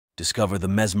discover the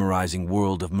mesmerizing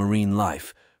world of marine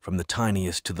life, from the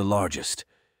tiniest to the largest.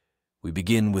 We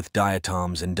begin with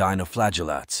diatoms and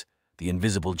dinoflagellates, the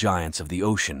invisible giants of the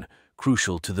ocean,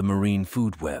 crucial to the marine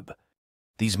food web.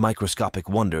 These microscopic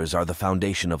wonders are the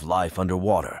foundation of life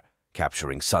underwater,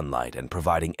 capturing sunlight and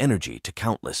providing energy to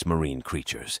countless marine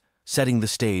creatures, setting the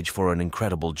stage for an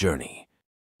incredible journey.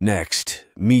 Next,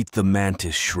 meet the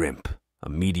mantis shrimp, a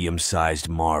medium-sized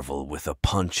marvel with a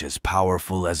punch as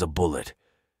powerful as a bullet.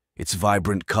 Its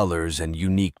vibrant colors and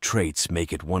unique traits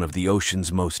make it one of the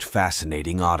ocean's most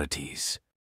fascinating oddities.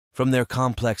 From their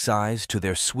complex eyes to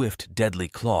their swift, deadly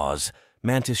claws,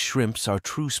 mantis shrimps are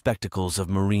true spectacles of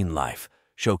marine life,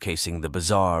 showcasing the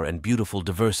bizarre and beautiful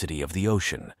diversity of the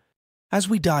ocean. As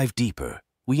we dive deeper,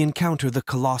 we encounter the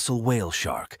colossal whale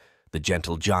shark, the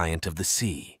gentle giant of the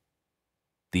sea.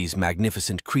 These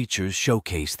magnificent creatures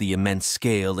showcase the immense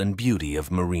scale and beauty of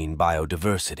marine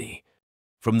biodiversity.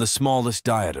 From the smallest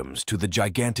diatoms to the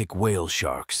gigantic whale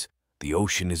sharks, the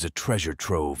ocean is a treasure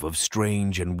trove of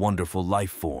strange and wonderful life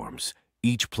forms,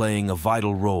 each playing a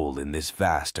vital role in this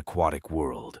vast aquatic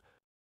world.